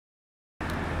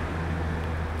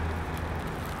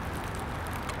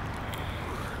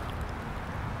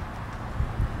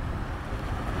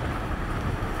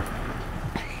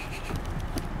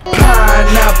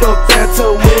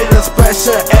Water with a splash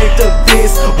of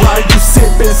activist. Why you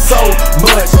sipping so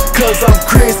much? Cause I'm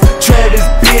Chris Travis,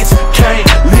 bitch. Can't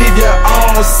leave your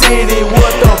own city.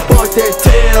 What the fuck they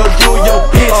tell you, your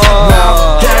bitch?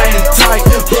 Mouth game tight,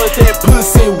 but that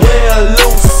pussy well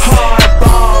loose.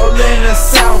 Hardball in the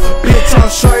south, bitch. I'm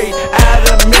straight out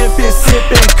of Memphis,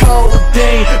 sipping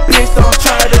codeine. Bitch, don't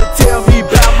try to tell me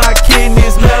about my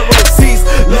kidneys, marrow seats,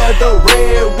 leather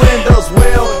red windows,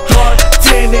 well dark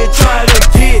tinted. Try to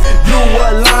get you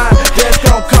a line that's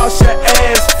gon' cost your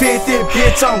ass 50.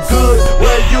 Bitch, I'm good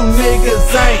where you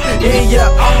niggas ain't. In your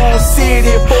own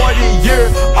city,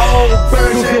 40-year-old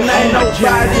virgin. Ain't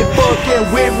nobody fucking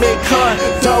with me,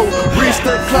 condo. Reach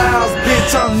the clouds,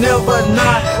 bitch, I'm never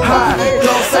not high.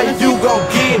 Don't say you gon'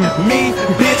 get me,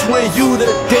 bitch, when you the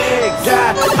dead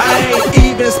guy. I ain't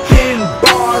even spitting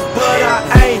bars, but I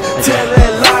ain't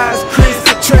telling lies. Chris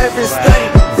Travis stay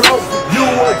broke, you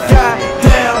a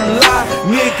goddamn lie.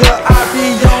 Nigga, I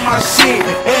be on my shit,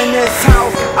 and that's how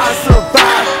I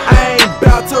survive. I ain't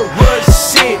bout to rush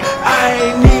shit, I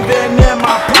ain't even in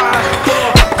my prime.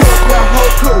 Fuck your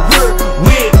whole career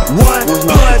with one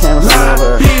punch line.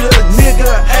 Beat a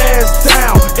nigga ass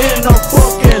down in no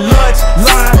fucking lunch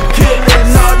line.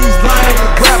 Killing all these lame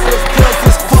rappers cause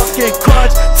it's fucking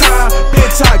crunch time.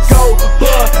 Bitch, I go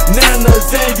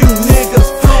bananas and you niggas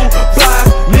flew by.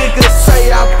 Niggas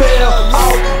say I fell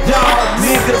off, y'all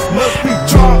niggas must be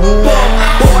drunk. Fuck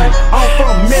boy, I'm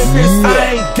from Memphis,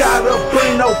 I ain't gotta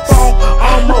bring no phone.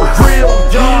 I'm a real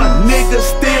young nigga,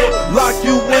 still lock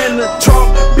you in the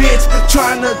trunk. Bitch,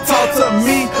 tryna talk to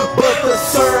me, but the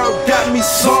syrup got me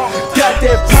sunk. Got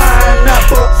that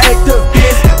pineapple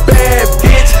activist, bad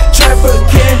bitch,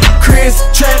 trafficking, Chris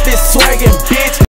Travis.